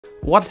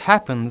What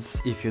happens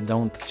if you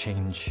don't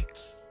change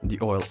the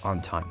oil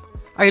on time?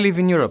 I live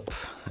in Europe,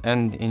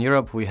 and in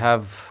Europe we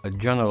have a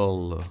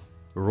general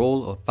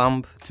rule or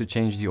thumb to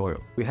change the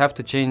oil. We have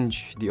to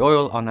change the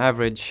oil on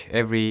average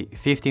every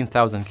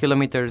 15,000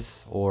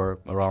 kilometers or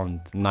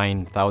around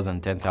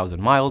 9,000, 10,000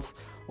 miles,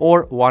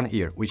 or 1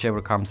 year,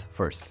 whichever comes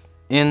first.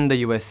 In the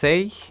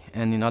USA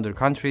and in other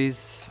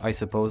countries, I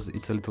suppose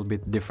it's a little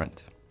bit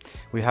different.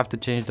 We have to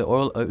change the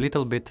oil a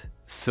little bit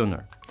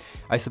sooner.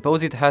 I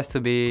suppose it has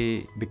to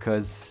be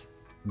because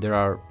there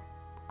are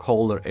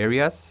colder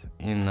areas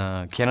in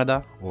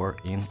Canada or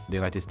in the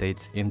United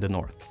States in the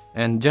north.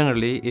 And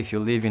generally, if you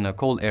live in a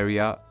cold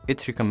area,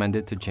 it's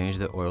recommended to change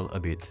the oil a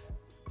bit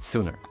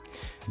sooner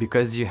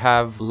because you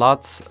have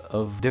lots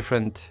of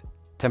different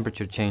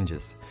temperature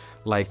changes.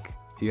 Like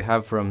you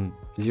have from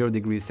 0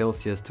 degrees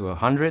Celsius to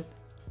 100,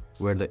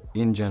 where the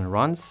engine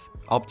runs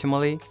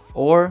optimally,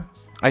 or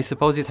I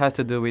suppose it has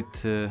to do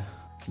with the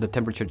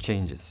temperature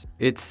changes.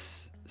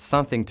 It's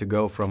something to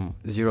go from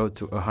 0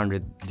 to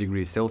 100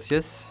 degrees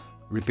Celsius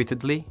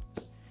repeatedly,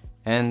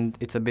 and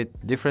it's a bit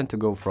different to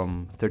go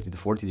from 30 to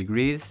 40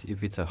 degrees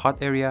if it's a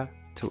hot area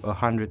to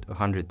 100,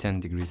 110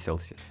 degrees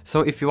Celsius.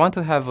 So if you want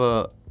to have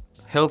a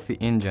healthy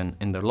engine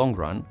in the long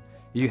run,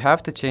 you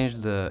have to change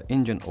the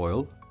engine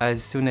oil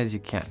as soon as you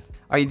can.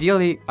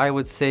 Ideally, I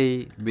would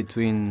say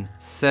between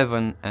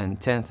 7 and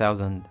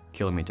 10,000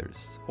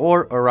 kilometers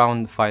or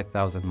around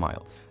 5,000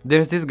 miles.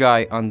 There's this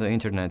guy on the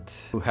internet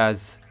who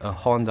has a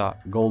Honda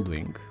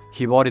Goldwing.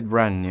 He bought it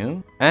brand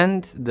new,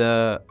 and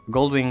the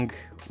Goldwing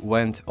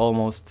went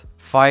almost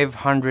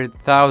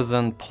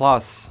 500,000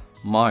 plus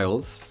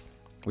miles,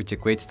 which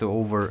equates to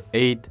over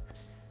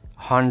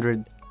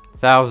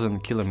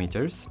 800,000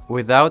 kilometers,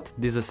 without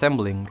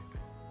disassembling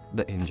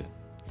the engine.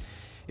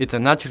 It's a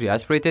naturally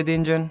aspirated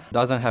engine,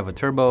 doesn't have a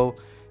turbo,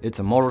 it's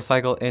a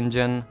motorcycle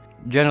engine.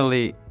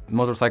 Generally,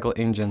 motorcycle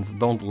engines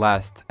don't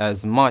last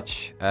as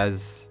much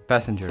as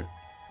passenger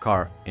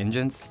car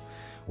engines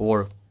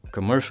or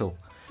commercial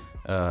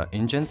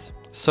engines.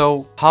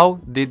 So how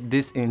did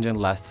this engine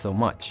last so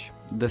much?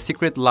 The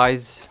secret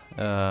lies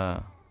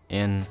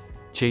in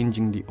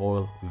changing the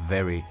oil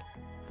very,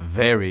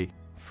 very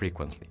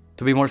frequently.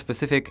 To be more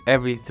specific,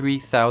 every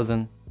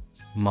 3,000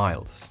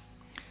 miles.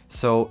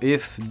 So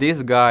if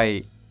this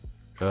guy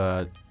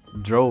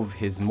drove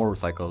his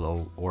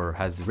motorcycle or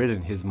has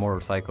ridden his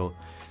motorcycle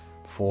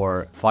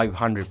for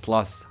 500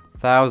 plus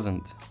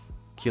thousand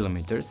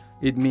kilometers,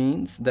 it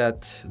means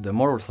that the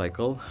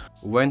motorcycle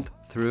went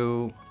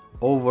through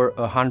over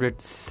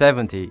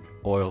 170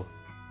 oil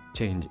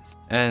changes.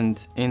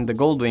 And in the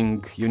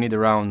Goldwing, you need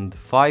around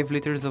 5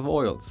 liters of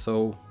oil.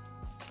 So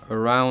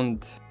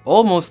around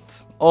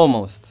almost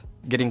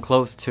getting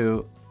close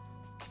to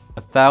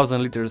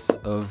 1,000 liters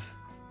of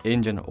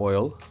engine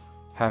oil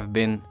have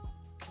been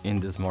in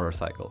this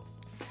motorcycle.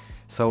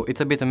 So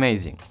it's a bit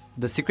amazing.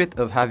 The secret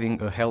of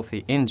having a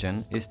healthy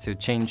engine is to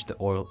change the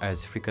oil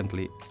as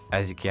frequently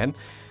as you can,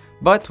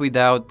 but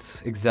without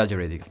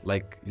exaggerating.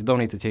 Like, you don't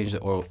need to change the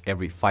oil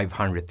every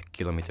 500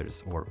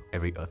 kilometers or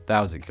every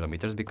 1,000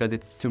 kilometers because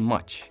it's too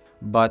much.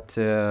 But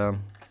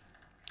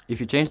if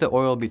you change the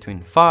oil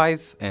between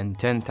 5 and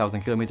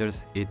 10,000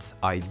 kilometers, it's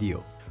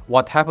ideal.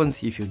 What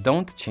happens if you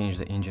don't change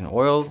the engine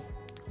oil?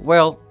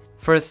 Well,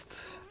 first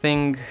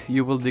thing,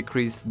 you will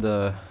decrease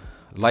the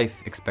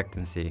life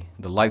expectancy,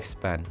 the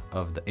lifespan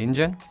of the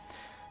engine.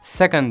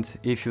 Second,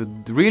 if you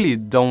really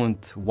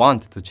don't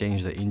want to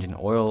change the engine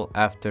oil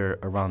after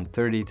around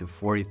 30 to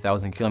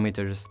 40,000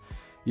 kilometers,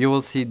 you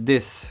will see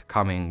this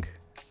coming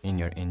in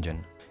your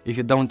engine. If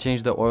you don't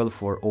change the oil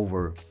for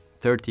over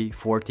 30,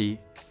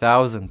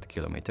 40,000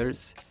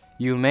 kilometers,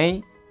 you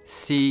may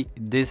see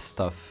this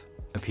stuff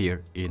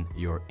appear in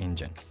your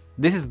engine.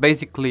 This is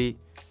basically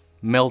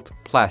melt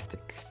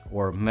plastic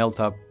or melt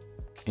up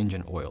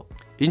engine oil.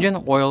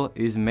 Engine oil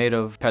is made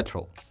of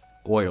petrol,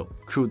 oil,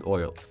 crude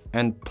oil,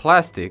 and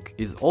plastic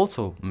is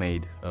also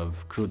made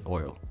of crude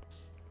oil.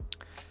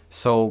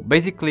 So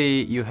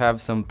basically you have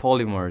some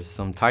polymers,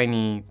 some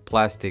tiny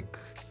plastic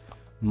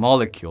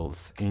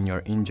molecules in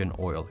your engine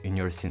oil, in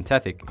your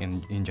synthetic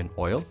engine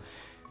oil,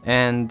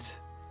 and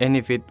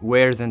if it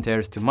wears and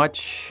tears too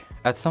much,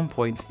 at some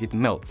point it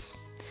melts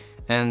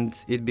and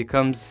it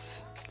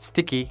becomes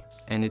sticky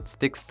and it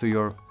sticks to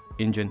your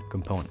engine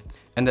components.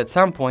 And at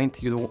some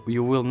point you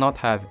will not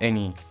have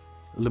any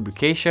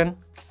lubrication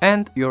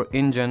and your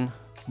engine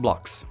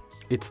blocks.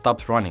 It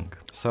stops running.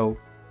 So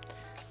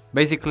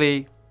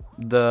basically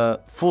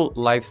the full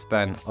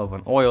lifespan of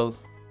an oil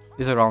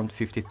is around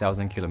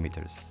 50,000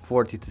 kilometers,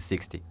 40 to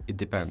 60, it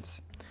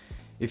depends.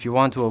 If you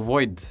want to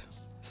avoid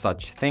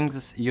such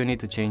things, you need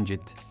to change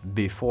it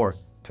before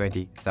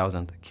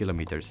 20,000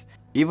 kilometers,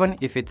 even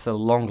if it's a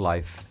long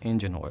life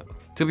engine oil.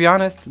 To be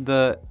honest,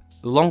 the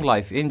long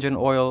life engine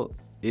oil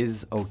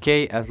is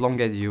okay as long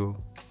as you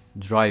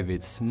drive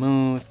it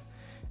smooth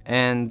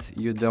and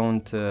you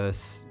don't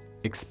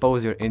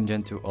expose your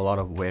engine to a lot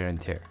of wear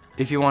and tear.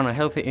 If you want a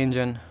healthy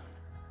engine,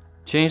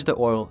 change the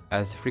oil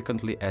as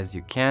frequently as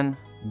you can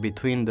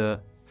between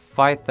the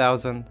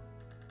 5,000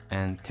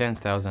 and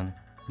 10,000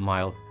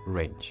 mile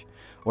range,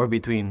 or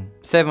between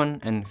 7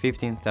 and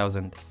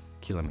 15,000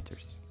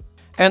 kilometers.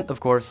 And of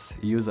course,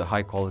 use a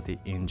high quality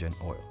engine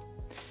oil.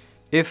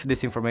 If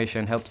this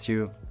information helps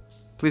you,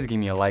 please give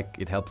me a like,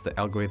 it helps the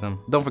algorithm.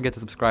 Don't forget to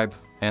subscribe,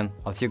 and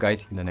I'll see you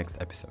guys in the next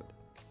episode.